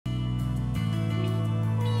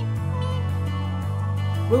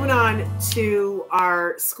Moving on to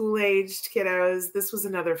our school-aged kiddos. This was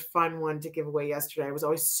another fun one to give away yesterday. I was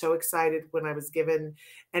always so excited when I was given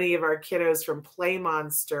any of our kiddos from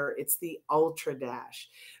Playmonster. It's the Ultra Dash.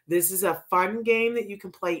 This is a fun game that you can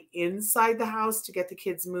play inside the house to get the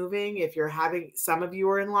kids moving. If you're having, some of you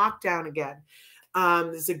are in lockdown again.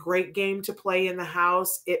 It's a great game to play in the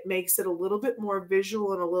house. It makes it a little bit more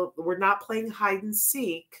visual and we're not playing hide and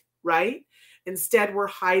seek, right? Instead, we're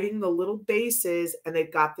hiding the little bases, and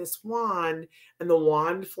they've got this wand, and the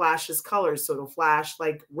wand flashes colors. So it'll flash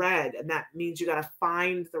like red, and that means you got to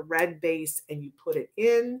find the red base, and you put it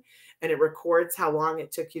in, and it records how long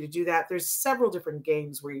it took you to do that. There's several different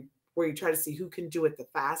games where you try to see who can do it the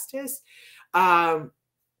fastest.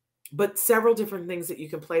 But several different things that you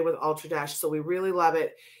can play with Ultra Dash. So we really love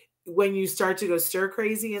it. When you start to go stir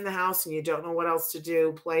crazy in the house and you don't know what else to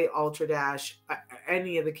do, play Ultra Dash.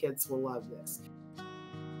 Any of the kids will love this.